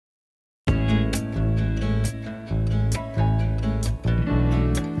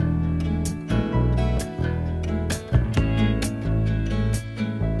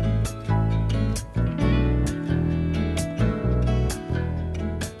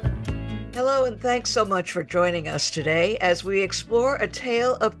Hello, and thanks so much for joining us today as we explore a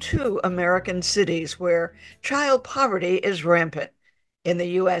tale of two American cities where child poverty is rampant. In the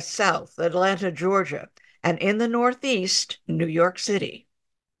U.S. South, Atlanta, Georgia, and in the Northeast, New York City.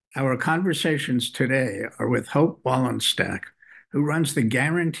 Our conversations today are with Hope Wollensack, who runs the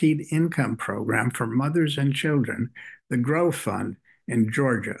Guaranteed Income Program for Mothers and Children, the Grow Fund in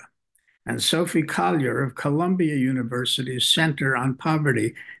Georgia, and Sophie Collyer of Columbia University's Center on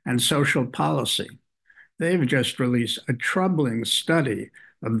Poverty and Social Policy. They've just released a troubling study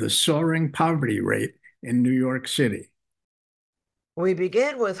of the soaring poverty rate in New York City. We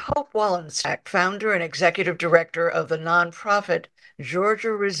begin with Hope Wollensack, founder and executive director of the nonprofit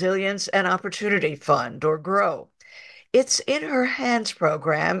Georgia Resilience and Opportunity Fund, or GROW. Its In Her Hands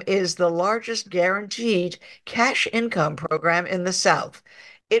program is the largest guaranteed cash income program in the South.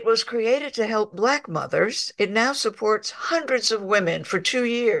 It was created to help Black mothers. It now supports hundreds of women for 2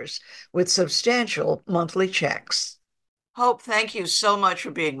 years with substantial monthly checks. Hope, thank you so much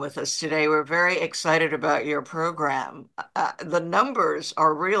for being with us today. We're very excited about your program. The numbers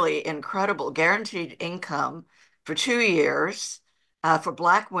are really incredible. Guaranteed income for 2 years for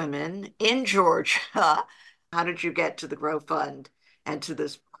Black women in Georgia. How did you get to the Grow Fund and to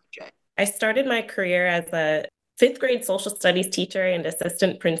this project? I started my career as a fifth grade social studies teacher and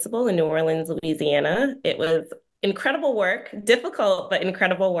assistant principal in New Orleans, Louisiana. It was incredible work, difficult, but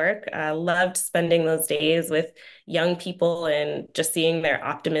incredible work. I loved spending those days with young people and just seeing their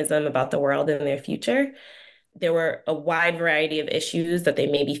optimism about the world and their future. There were a wide variety of issues that they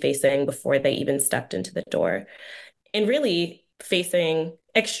may be facing before they even stepped into the door, and really facing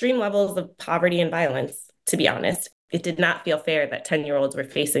extreme levels of poverty and violence, to be honest. It did not feel fair that 10-year-olds were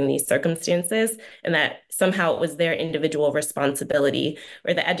facing these circumstances and that somehow it was their individual responsibility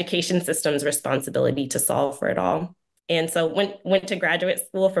or the education system's responsibility to solve for it all. And so went to graduate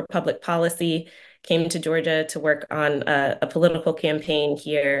school for public policy, came to Georgia to work on a political campaign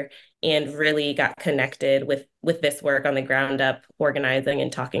here, and really got connected with this work on the ground up, organizing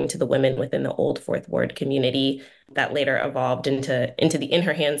and talking to the women within the Old Fourth Ward community that later evolved into the In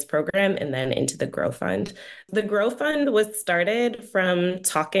Her Hands program and then into the Grow Fund. The Grow Fund was started from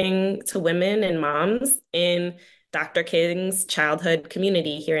talking to women and moms in Dr. King's childhood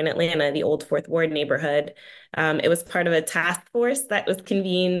community here in Atlanta, the Old Fourth Ward neighborhood. It was part of a task force that was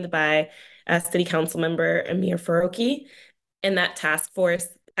convened by City Council member Amir Faroqi. And that task force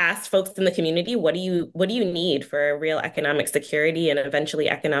asked folks in the community, what do you need for real economic security and eventually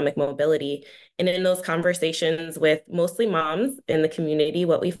economic mobility? And in those conversations with mostly moms in the community,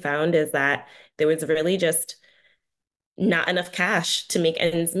 what we found is that there was really just not enough cash to make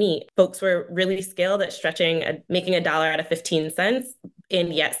ends meet. Folks were really skilled at making a dollar out of 15 cents,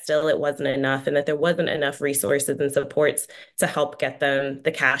 and yet still it wasn't enough, and that there wasn't enough resources and supports to help get them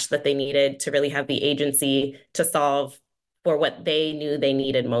the cash that they needed to really have the agency to solve for what they knew they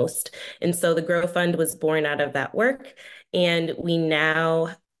needed most. And so the Grow Fund was born out of that work. And we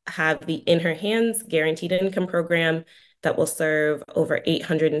now have the In Her Hands guaranteed income program that will serve over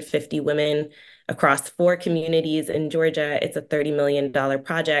 850 women across 4 communities in Georgia. It's a $30 million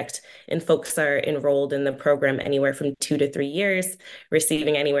project, and folks are enrolled in the program anywhere from 2 to 3 years,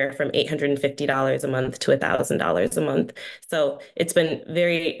 receiving anywhere from $850 a month to $1,000 a month. So it's been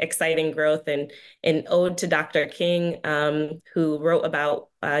very exciting growth, and an ode to Dr. King, who wrote about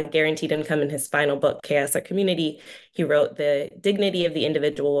guaranteed income in his final book, Chaos or Community. He wrote, "The dignity of the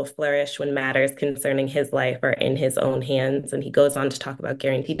individual will flourish when matters concerning his life are in his own hands." And he goes on to talk about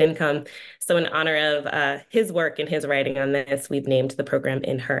guaranteed income. So in honor of his work and his writing on this, we've named the program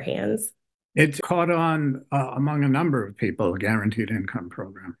In Her Hands. It's caught on among a number of people, Guaranteed Income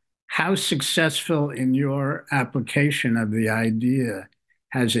Program. How successful in your application of the idea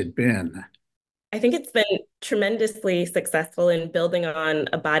has it been? I think it's been tremendously successful in building on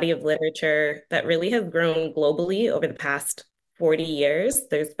a body of literature that really has grown globally over the past 40 years.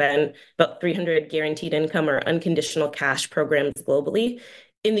 There's been about 300 guaranteed income or unconditional cash programs globally.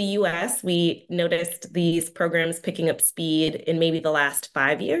 In the US, we noticed these programs picking up speed in maybe the last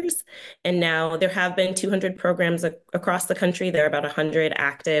 5 years. And now there have been 200 programs across the country. There are about 100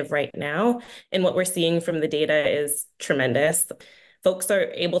 active right now. And what we're seeing from the data is tremendous. Folks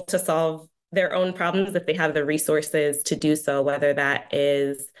are able to solve their own problems if they have the resources to do so, whether that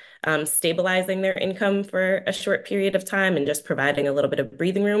is stabilizing their income for a short period of time and just providing a little bit of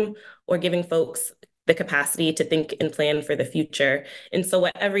breathing room, or giving folks the capacity to think and plan for the future. And so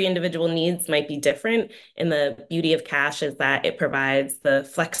what every individual needs might be different. And the beauty of cash is that it provides the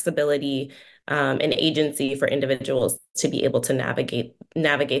flexibility and agency for individuals to be able to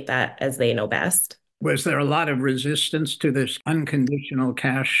navigate that as they know best. Was there a lot of resistance to this unconditional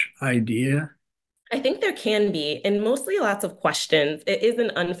cash idea? I think there can be, and mostly lots of questions. It is an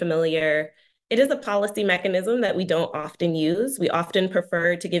unfamiliar, it is a policy mechanism that we don't often use. We often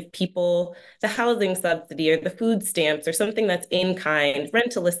prefer to give people the housing subsidy or the food stamps or something that's in kind,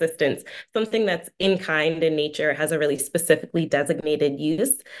 rental assistance, something that's in kind in nature, has a really specifically designated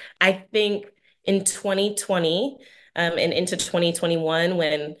use. I think in 2020 and into 2021,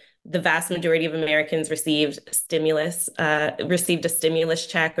 when the vast majority of Americans received a stimulus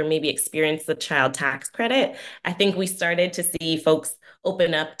check or maybe experienced the child tax credit. I think we started to see folks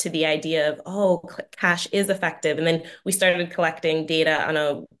open up to the idea of, oh, cash is effective. And then we started collecting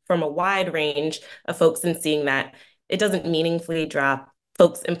data from a wide range of folks and seeing that it doesn't meaningfully drop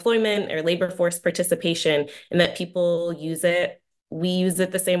folks' employment or labor force participation, and that people use it. We use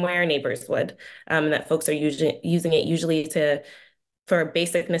it the same way our neighbors would, and that folks are using it usually to for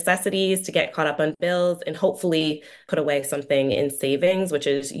basic necessities, to get caught up on bills, and hopefully put away something in savings, which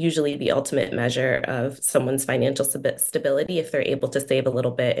is usually the ultimate measure of someone's financial stability if they're able to save a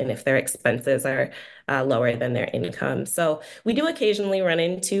little bit and if their expenses are lower than their income. So we do occasionally run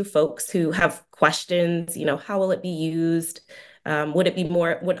into folks who have questions, how will it be used?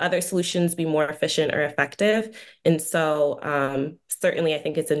 Would other solutions be more efficient or effective? And so certainly I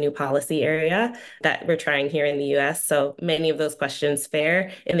think it's a new policy area that we're trying here in the US. So many of those questions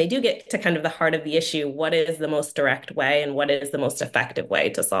fair, and they do get to kind of the heart of the issue. What is the most direct way and what is the most effective way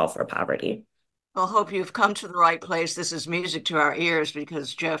to solve for poverty? Well, hope you've come to the right place. This is music to our ears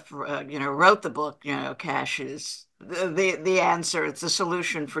because Jeff, wrote the book. Cash is the answer. It's the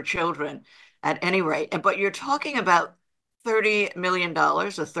solution for children, at any rate. But you're talking about $30 million, a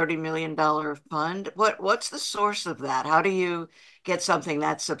 $30 million fund. What's the source of that? How do you get something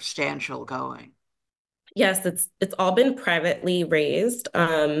that substantial going? Yes, it's all been privately raised.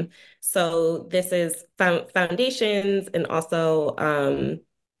 So this is foundations and also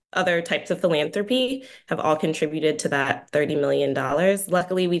other types of philanthropy have all contributed to that $30 million.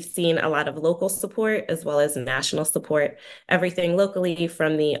 Luckily, we've seen a lot of local support as well as national support. Everything locally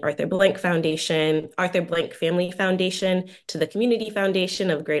from the Arthur Blank Family Foundation to the Community Foundation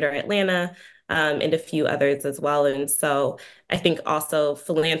of Greater Atlanta, and a few others as well. And so I think also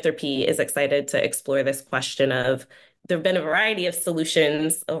philanthropy is excited to explore this question of there have been a variety of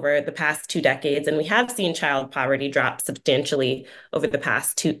solutions over the past 2 decades, and we have seen child poverty drop substantially over the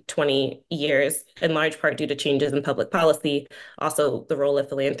past 20 years, in large part due to changes in public policy, also the role of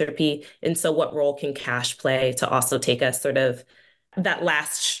philanthropy. And so, what role can cash play to also take us sort of that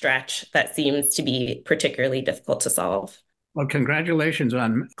last stretch that seems to be particularly difficult to solve? Well, congratulations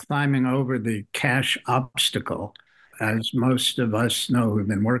on climbing over the cash obstacle. As most of us know who've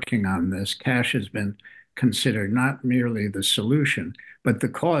been working on this, cash has been considered not merely the solution, but the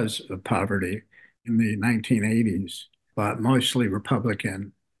cause of poverty in the 1980s, but mostly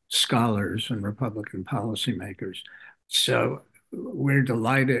Republican scholars and Republican policymakers. So we're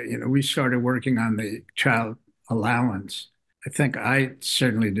delighted. We started working on the child allowance. I think I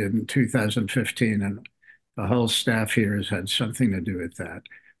certainly did in 2015, and the whole staff here has had something to do with that.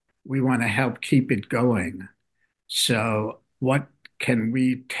 We want to help keep it going. So, what can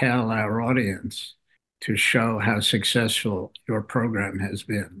we tell our audience to show how successful your program has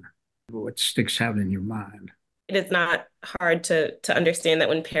been? What sticks out in your mind? It is not hard to understand that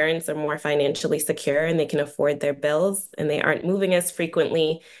when parents are more financially secure and they can afford their bills and they aren't moving as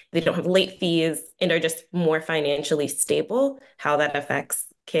frequently, they don't have late fees and are just more financially stable, how that affects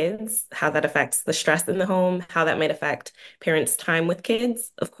kids, how that affects the stress in the home, how that might affect parents' time with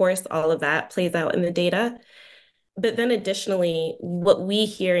kids. Of course, all of that plays out in the data. But then additionally, what we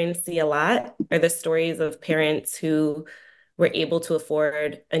hear and see a lot are the stories of parents who were able to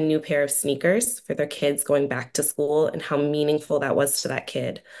afford a new pair of sneakers for their kids going back to school and how meaningful that was to that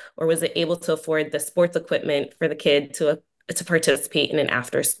kid. Or was it able to afford the sports equipment for the kid to participate in an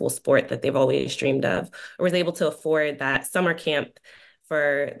after school sport that they've always dreamed of? Or was able to afford that summer camp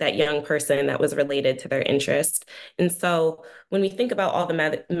for that young person that was related to their interest. And so when we think about all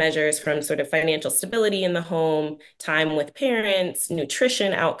the measures from sort of financial stability in the home, time with parents,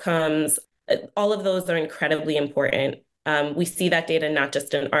 nutrition outcomes, all of those are incredibly important. We see that data not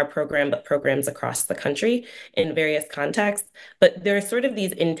just in our program, but programs across the country in various contexts. But there are sort of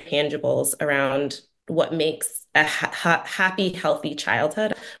these intangibles around what makes a happy, healthy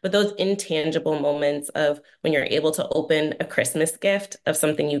childhood, but those intangible moments of when you're able to open a Christmas gift of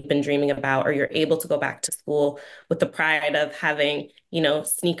something you've been dreaming about, or you're able to go back to school with the pride of having,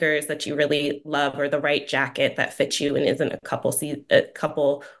 sneakers that you really love, or the right jacket that fits you and isn't a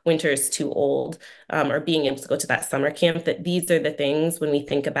couple winters too old, or being able to go to that summer camp. That these are the things when we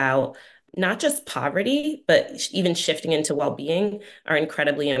think about not just poverty, but even shifting into well-being are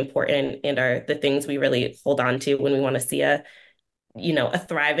incredibly important and are the things we really hold on to when we want to see a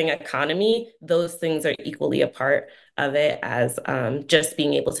thriving economy. Those things are equally a part of it as just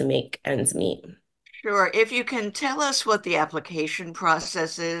being able to make ends meet. Sure. If you can tell us what the application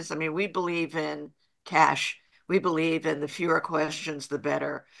process is, I mean, we believe in cash. We believe in the fewer questions, the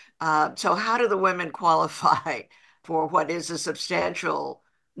better. So, how do the women qualify for what is a substantial,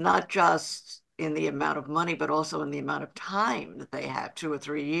 not just in the amount of money, but also in the amount of time that they have, 2 or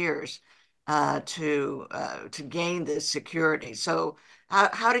 3 years, to gain this security? So,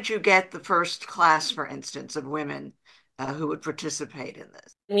 how did you get the first class, for instance, of women who would participate in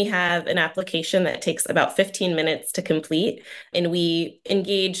this? We have an application that takes about 15 minutes to complete, and we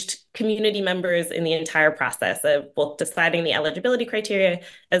engaged community members in the entire process of both deciding the eligibility criteria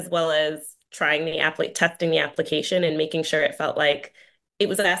as well as testing the application and making sure it felt like it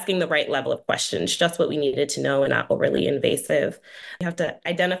was asking the right level of questions, just what we needed to know and not overly invasive. You have to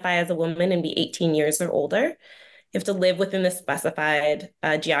identify as a woman and be 18 years or older. You have to live within the specified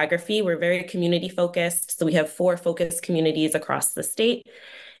geography. We're very community focused. So we have 4 focus communities across the state.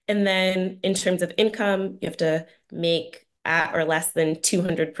 And then in terms of income, you have to make at or less than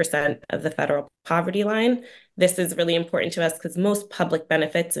 200% of the federal poverty line. This is really important to us because most public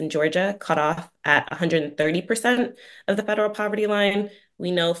benefits in Georgia cut off at 130% of the federal poverty line.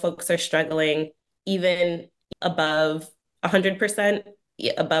 We know folks are struggling even above 100%,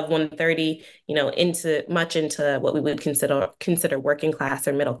 above 130, into what we would consider working class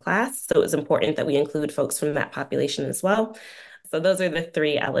or middle class. So it's important that we include folks from that population as well. So those are the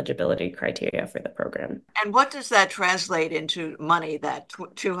 3 eligibility criteria for the program. And what does that translate into money, that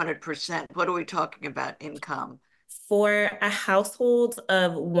 200%? What are we talking about income? For a household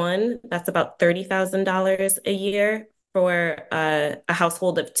of one, that's about $30,000 a year. For a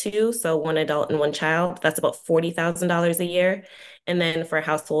household of two, so one adult and one child, that's about $40,000 a year. And then for a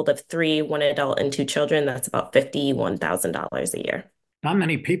household of three, one adult and 2 children, that's about $51,000 a year. Not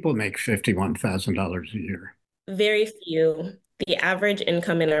many people make $51,000 a year. Very few. The average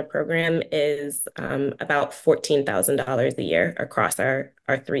income in our program is about $14,000 a year across our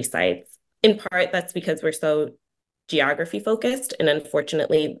 3 sites. In part, that's because we're so geography focused. And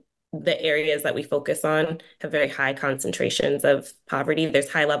unfortunately, the areas that we focus on have very high concentrations of poverty.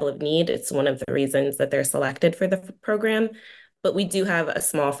 There's high level of need. It's one of the reasons that they're selected for the program. But we do have a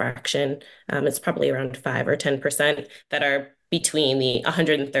small fraction, it's probably around 5 or 10%, that are between the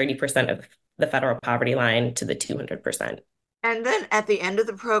 130% of the federal poverty line to the 200%. And then at the end of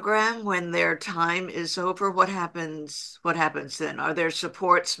the program, when their time is over, what happens? What happens then? Are there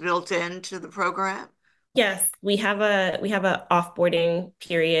supports built into the program? Yes, we have a offboarding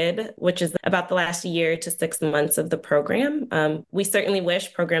period, which is about the last year to 6 months of the program. We certainly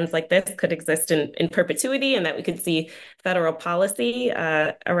wish programs like this could exist in perpetuity and that we could see federal policy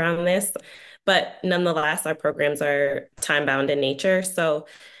around this. But nonetheless, our programs are time bound in nature. So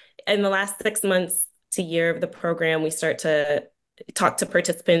in the last 6 months to year of the program, we start to talk to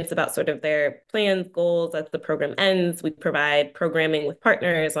participants about sort of their plans, goals as the program ends. We provide programming with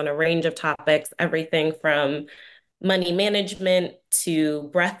partners on a range of topics, everything from money management to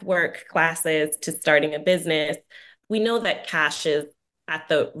breath work classes to starting a business. We know that cash is at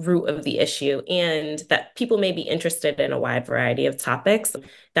the root of the issue and that people may be interested in a wide variety of topics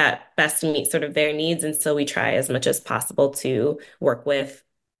that best meet sort of their needs. And so we try as much as possible to work with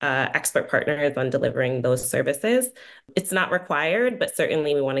expert partners on delivering those services. It's not required, but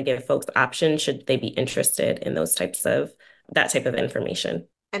certainly we want to give folks options should they be interested in that type of information.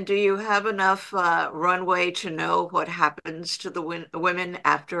 And do you have enough runway to know what happens to the women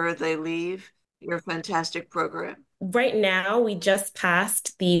after they leave your fantastic program? Right now, we just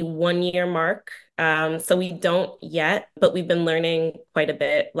passed the 1 year mark. So we don't yet, but we've been learning quite a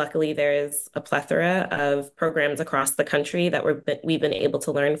bit. Luckily, there's a plethora of programs across the country that we've been able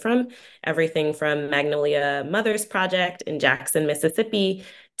to learn from. Everything from Magnolia Mothers Project in Jackson, Mississippi,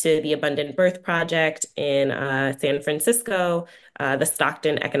 to the Abundant Birth Project in San Francisco, the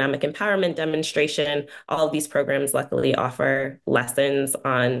Stockton Economic Empowerment Demonstration. All of these programs luckily offer lessons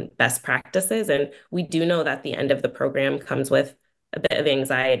on best practices. And we do know that the end of the program comes with a bit of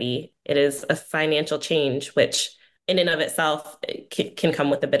anxiety. It is a financial change, which in and of itself can come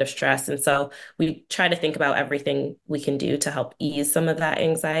with a bit of stress. And so we try to think about everything we can do to help ease some of that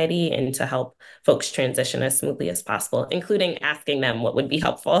anxiety and to help folks transition as smoothly as possible, including asking them what would be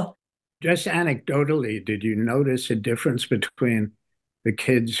helpful. Just anecdotally, did you notice a difference between the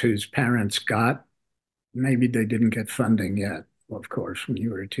kids whose parents got, maybe they didn't get funding yet, of course, when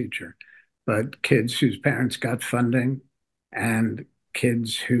you were a teacher, but kids whose parents got funding and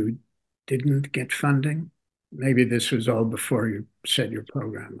kids who didn't get funding? Maybe this was all before you set your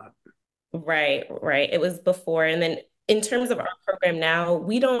program up. Right, right. It was before. And then in terms of our program now,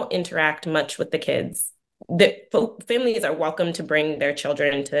 we don't interact much with the kids. The families are welcome to bring their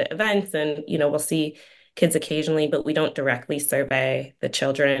children to events and, we'll see kids occasionally, but we don't directly survey the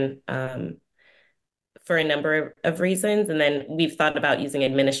children for a number of reasons. And then we've thought about using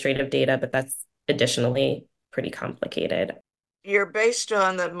administrative data, but that's additionally pretty complicated. You're based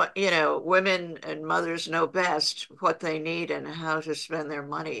on women and mothers know best what they need and how to spend their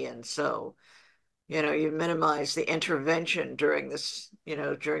money. And so, you minimize the intervention during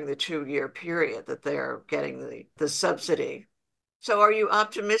during the 2 year period that they're getting the subsidy. So are you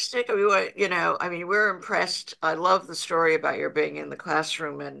optimistic? I mean, we're impressed. I love the story about your being in the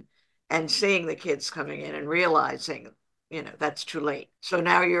classroom and seeing the kids coming in and realizing, that's too late. So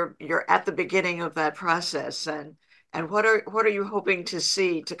now you're at the beginning of that process, and what are you hoping to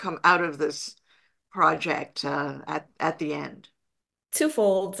see to come out of this project at the end?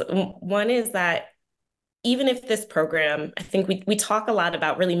 Twofold. One is that even if this program, I think we talk a lot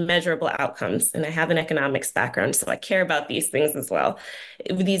about really measurable outcomes, and I have an economics background, so I care about these things as well.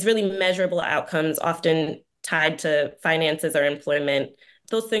 These really measurable outcomes, often tied to finances or employment,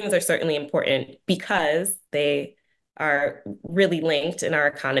 those things are certainly important because they are really linked in our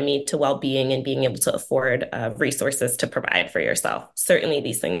economy to well-being and being able to afford resources to provide for yourself. Certainly,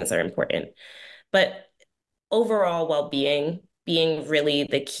 these things are important. But overall well-being being really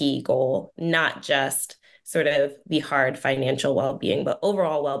the key goal, not just sort of the hard financial well-being, but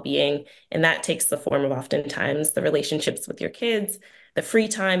overall well-being. And that takes the form of oftentimes the relationships with your kids, the free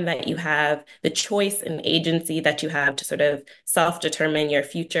time that you have, the choice and agency that you have to sort of self-determine your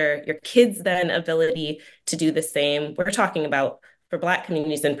future, your kids' then ability to do the same. We're talking about, for Black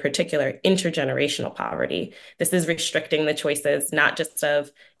communities in particular, intergenerational poverty. This is restricting the choices, not just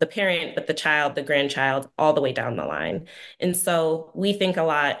of the parent, but the child, the grandchild, all the way down the line. And so we think a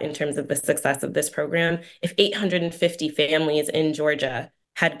lot in terms of the success of this program. If 850 families in Georgia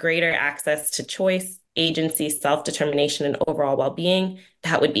had greater access to choice, agency, self-determination, and overall well-being,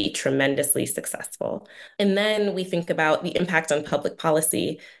 that would be tremendously successful. And then we think about the impact on public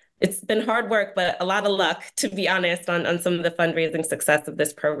policy. It's been hard work, but a lot of luck, to be honest, on some of the fundraising success of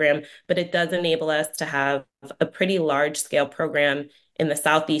this program. But it does enable us to have a pretty large scale program in the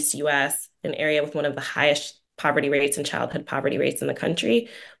Southeast US, an area with one of the highest poverty rates and childhood poverty rates in the country.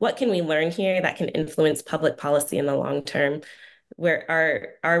 What can we learn here that can influence public policy in the long term?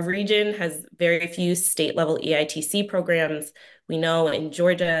 Where our region has very few state level EITC programs. We know in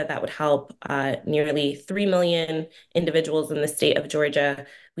Georgia that would help nearly 3 million individuals in the state of Georgia.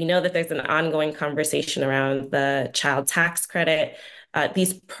 We know that there's an ongoing conversation around the child tax credit.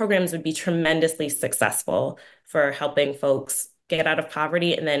 These programs would be tremendously successful for helping folks get out of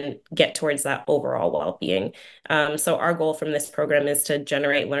poverty and then get towards that overall well-being. So our goal from this program is to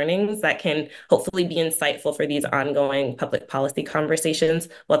generate learnings that can hopefully be insightful for these ongoing public policy conversations,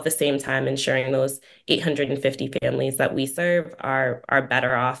 while at the same time ensuring those 850 families that we serve are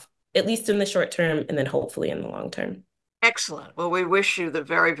better off, at least in the short term, and then hopefully in the long term. Excellent. Well, we wish you the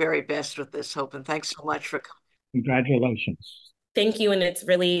very, very best with this, Hope, and thanks so much for coming. Congratulations. Thank you. And it's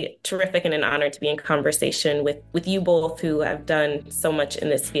really terrific and an honor to be in conversation with you both who have done so much in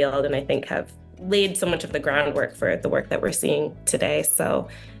this field and I think have laid so much of the groundwork for the work that we're seeing today. So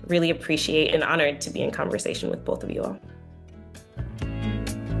really appreciate and honored to be in conversation with both of you all.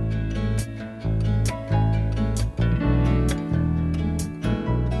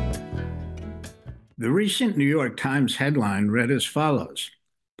 The recent New York Times headline read as follows: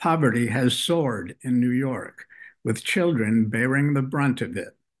 "Poverty has soared in New York, with children bearing the brunt of it."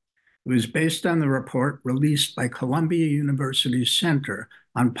 It was based on the report released by Columbia University's Center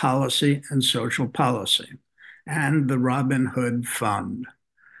on Policy and Social Policy and the Robin Hood Fund.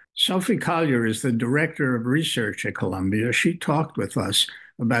 Sophie Collyer is the director of research at Columbia. She talked with us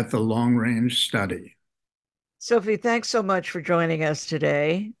about the long-range study. Sophie, thanks so much for joining us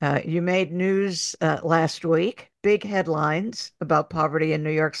today. You made news last week, big headlines about poverty in New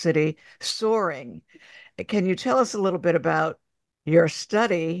York City soaring. Can you tell us a little bit about your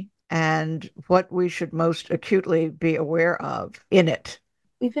study and what we should most acutely be aware of in it?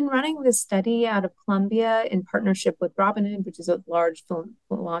 We've been running this study out of Columbia in partnership with Robin Hood, which is a large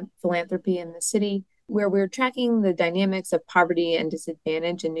philanthropy in the city, where we're tracking the dynamics of poverty and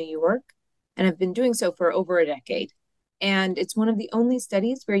disadvantage in New York, and have been doing so for over a decade. And it's one of the only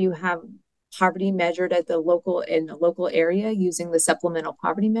studies where you have poverty measured at the local area using the supplemental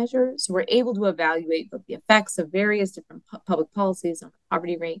poverty measure. So we're able to evaluate the effects of various different public policies on the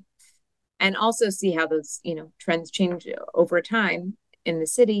poverty rate, and also see how those trends change over time in the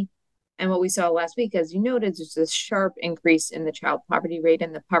city, And what we saw last week, as you noted, is this sharp increase in the child poverty rate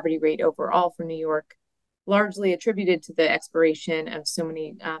and the poverty rate overall for New York, largely attributed to the expiration of so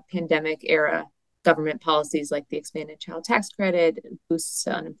many pandemic era government policies like the expanded child tax credit, boosts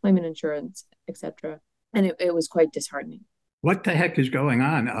unemployment insurance, etc. And it was quite disheartening. What the heck is going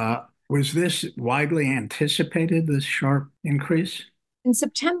on? Was this widely anticipated, this sharp increase? In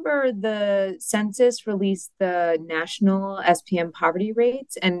September, the census released the national SPM poverty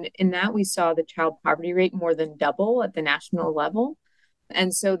rates. And in that, we saw the child poverty rate more than double at the national level.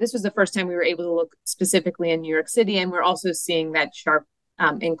 And so this was the first time we were able to look specifically in New York City. And we're also seeing that sharp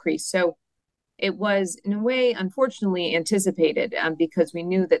increase. So it was, in a way, unfortunately anticipated because we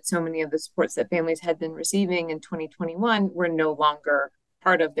knew that so many of the supports that families had been receiving in 2021 were no longer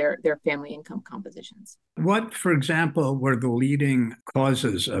part of their family income compositions. What, for example, were the leading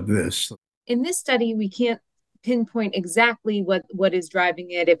causes of this? In this study, we can't pinpoint exactly what is driving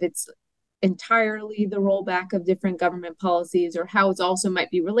it, if it's entirely the rollback of different government policies or how it also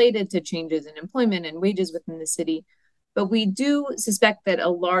might be related to changes in employment and wages within the city. But we do suspect that a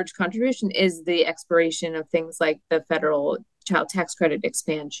large contribution is the expiration of things like the federal child tax credit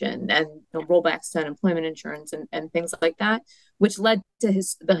expansion and rollbacks to unemployment insurance and things like that, which led to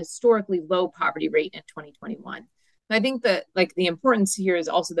the historically low poverty rate in 2021. I think that the importance here is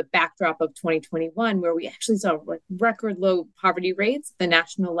also the backdrop of 2021, where we actually saw record low poverty rates at the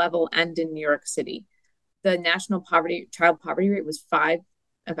national level and in New York City. The national child poverty rate was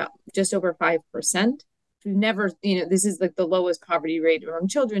about just over 5%. We've never, this is the lowest poverty rate among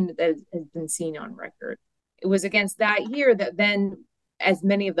children that has been seen on record. It was against that year that then, as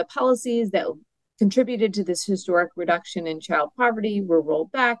many of the policies that contributed to this historic reduction in child poverty were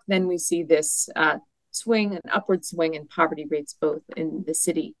rolled back, then we see this an upward swing in poverty rates, both in the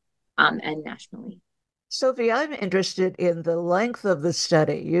city and nationally. Sophie, I'm interested in the length of the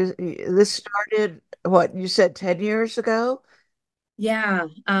study. This started, what, you said 10 years ago? Yeah.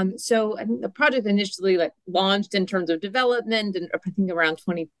 So I think the project initially launched in terms of development, and I think around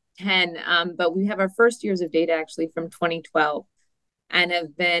 2010. But we have our first years of data actually from 2012 and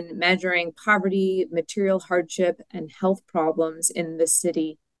have been measuring poverty, material hardship, and health problems in the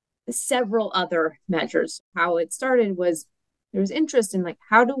city. Several other measures. How it started was there was interest in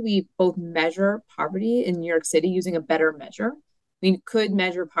how do we both measure poverty in New York City using a better measure. We could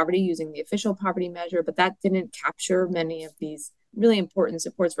measure poverty using the official poverty measure, but that didn't capture many of these really important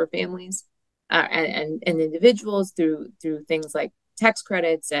supports for families and individuals through things like tax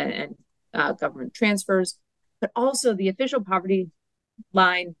credits and government transfers. But also the official poverty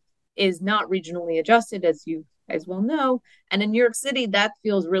line is not regionally adjusted, as you guys well know. And in New York City, that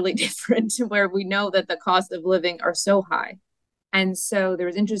feels really different, where we know that the cost of living are so high. And so there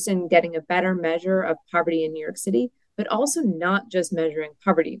was interest in getting a better measure of poverty in New York City, but also not just measuring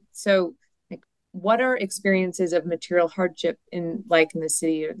poverty. So what are experiences of material hardship in the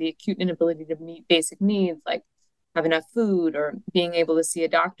city, or the acute inability to meet basic needs, like have enough food or being able to see a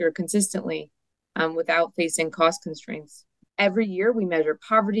doctor consistently without facing cost constraints. Every year we measure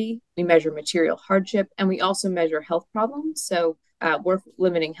poverty, we measure material hardship, and we also measure health problems. So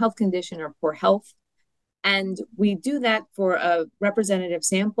work-limiting health condition or poor health. And we do that for a representative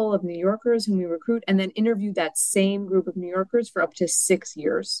sample of New Yorkers whom we recruit, and then interview that same group of New Yorkers for up to 6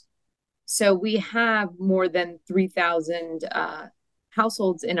 years. So we have more than 3,000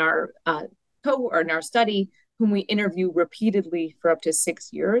 households in our cohort, in our study, whom we interview repeatedly for up to 6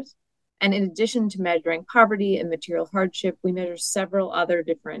 years. And in addition to measuring poverty and material hardship, we measure several other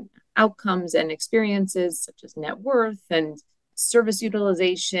different outcomes and experiences, such as net worth and service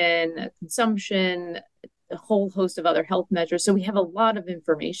utilization, consumption, a whole host of other health measures. So we have a lot of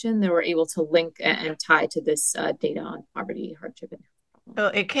information that we're able to link and tie to this data on poverty, hardship, and health.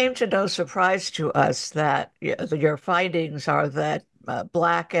 Well, it came to no surprise to us that your findings are that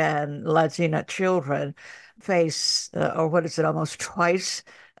Black and Latina children face, or what is it, almost twice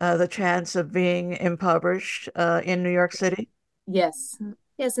the chance of being impoverished in New York City? Yes.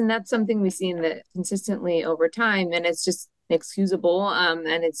 Yes, and that's something we've seen that consistently over time, and it's just inexcusable,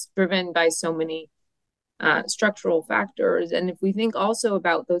 and it's driven by so many structural factors. And if we think also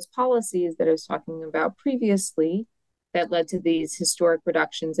about those policies that I was talking about previously that led to these historic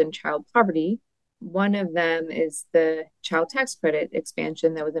reductions in child poverty, one of them is the child tax credit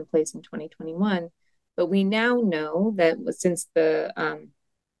expansion that was in place in 2021. But we now know that since the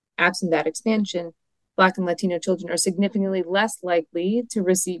absent that expansion, Black and Latino children are significantly less likely to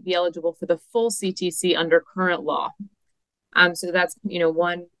be eligible for the full CTC under current law. So that's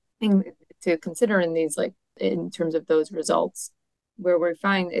one thing to consider in these, in terms of those results, where we're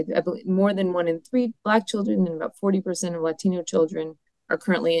finding more than 1 in 3 Black children and about 40% of Latino children are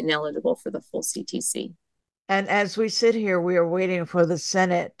currently ineligible for the full CTC. And as we sit here, we are waiting for the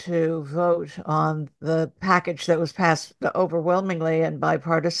Senate to vote on the package that was passed overwhelmingly and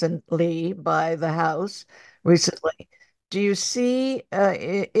bipartisanly by the House recently. Do you see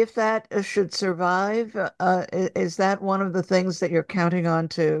if that should survive? Is that one of the things that you're counting on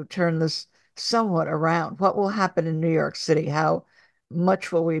to turn this somewhat around? What will happen in New York City? How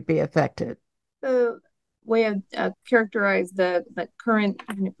much will we be affected? The way I've characterized the current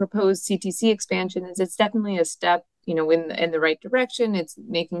proposed CTC expansion is it's definitely a step, in the right direction. It's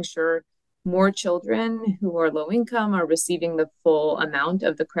making sure more children who are low income are receiving the full amount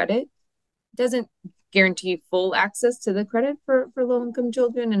of the credit. It doesn't guarantee full access to the credit for low income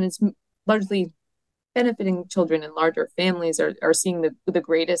children, and it's largely benefiting children in larger families are seeing the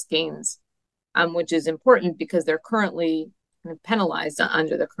greatest gains, which is important because they're currently kind of penalized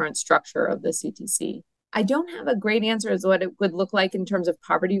under the current structure of the CTC. I don't have a great answer as to what it would look like in terms of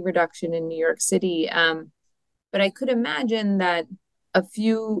poverty reduction in New York City, but I could imagine that a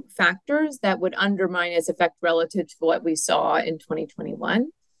few factors that would undermine its effect relative to what we saw in 2021.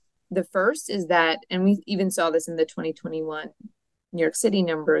 The first is that, and we even saw this in the 2021 New York City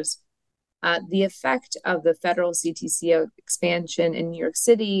numbers, the effect of the federal CTC expansion in New York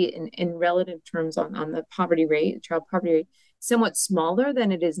City in relative terms on the poverty rate, child poverty rate, somewhat smaller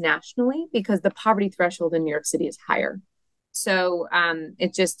than it is nationally because the poverty threshold in New York City is higher. So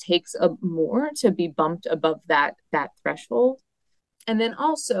it just takes more to be bumped above that threshold. And then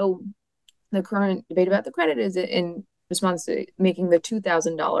also the current debate about the credit is in response to making the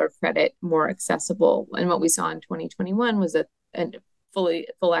 $2,000 credit more accessible. And what we saw in 2021 was a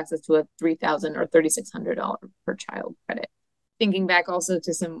full access to a $3,000 or $3,600 per child credit. Thinking back also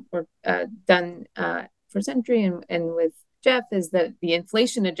to some work done for Century and with Jeff is that the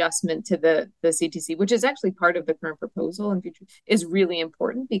inflation adjustment to the CTC, which is actually part of the current proposal and future, is really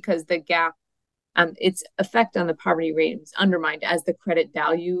important because the gap, its effect on the poverty rate is undermined as the credit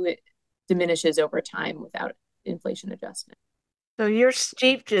value diminishes over time without inflation adjustment. So you're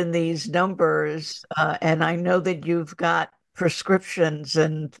steeped in these numbers, and I know that you've got prescriptions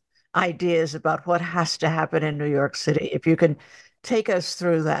and ideas about what has to happen in New York City. If you can take us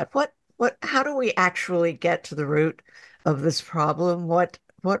through that, how do we actually get to the root of this problem? What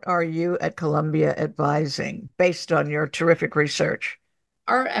are you at Columbia advising based on your terrific research?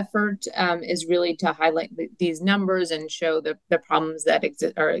 Our effort is really to highlight these numbers and show the problems that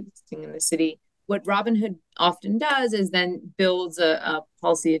are existing in the city. What Robin Hood often does is then builds a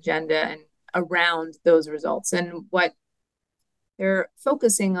policy agenda and around those results. And what they're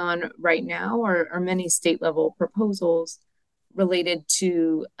focusing on right now are many state level proposals related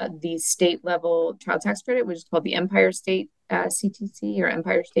to the state level child tax credit, which is called the Empire State CTC or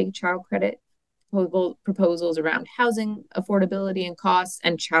Empire State Child Credit. Proposals around housing affordability and costs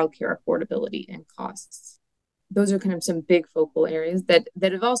and childcare affordability and costs. Those are kind of some big focal areas that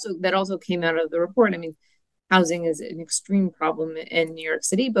also came out of the report. I mean, housing is an extreme problem in New York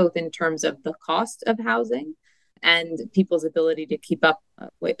City, both in terms of the cost of housing and people's ability to keep up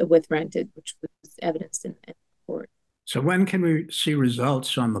with rented, which was evidenced in the report. So when can we see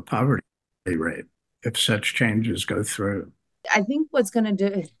results on the poverty rate if such changes go through? I think what's going to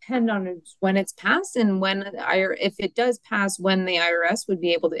depend on when it's passed and if it does pass, when the IRS would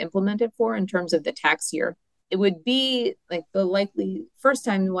be able to implement it in terms of the tax year. It would be like the likely first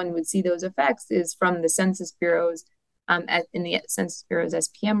time one would see those effects is from the Census Bureau's in the Census Bureau's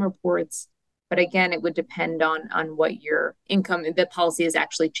SPM reports. But again, it would depend on what your income, the policy is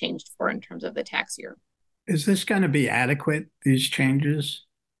actually changed for in terms of the tax year. Is this going to be adequate, these changes?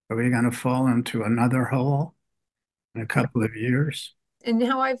 Are we going to fall into another hole in a couple of years? And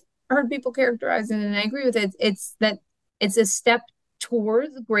how I've heard people characterize it, and I agree with it, it's that it's a step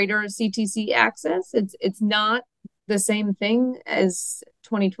towards greater CTC access. It's not the same thing as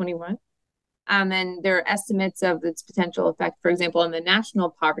 2021. And there are estimates of its potential effect, for example, on the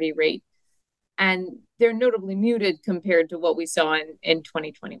national poverty rate. And they're notably muted compared to what we saw in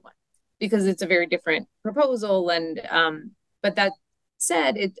 2021 because it's a very different proposal. And but that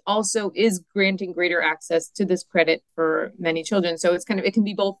said, it also is granting greater access to this credit for many children. So it can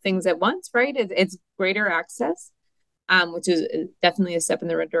be both things at once, right? It's greater access, which is definitely a step in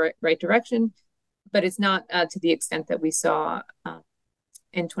the right direction, but it's not to the extent that we saw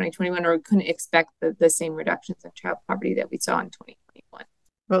in 2021, or couldn't expect the same reductions in child poverty that we saw in 2021.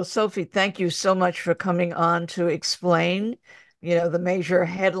 Well, Sophie, thank you so much for coming on to explain, the major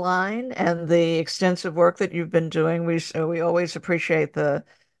headline and the extensive work that you've been doing. We always appreciate the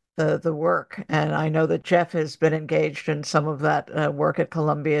work, and I know that Jeff has been engaged in some of that work at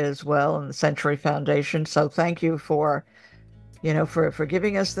Columbia as well, and the Century Foundation. So thank you for for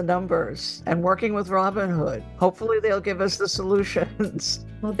giving us the numbers and working with Robinhood. Hopefully they'll give us the solutions.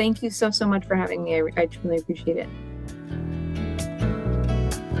 Well, thank you so much for having me. I truly appreciate it.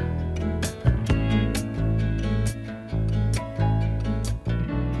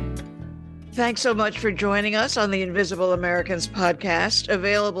 Thanks so much for joining us on the Invisible Americans podcast,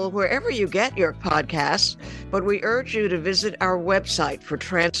 available wherever you get your podcasts. But we urge you to visit our website for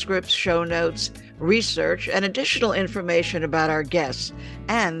transcripts, show notes, research, and additional information about our guests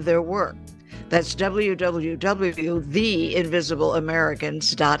and their work. That's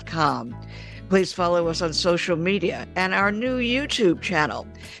www.theinvisibleamericans.com. Please follow us on social media and our new YouTube channel.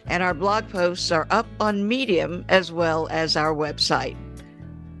 And our blog posts are up on Medium as well as our website.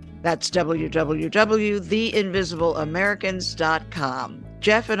 That's www.theinvisibleamericans.com.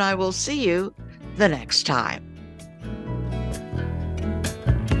 Jeff and I will see you the next time.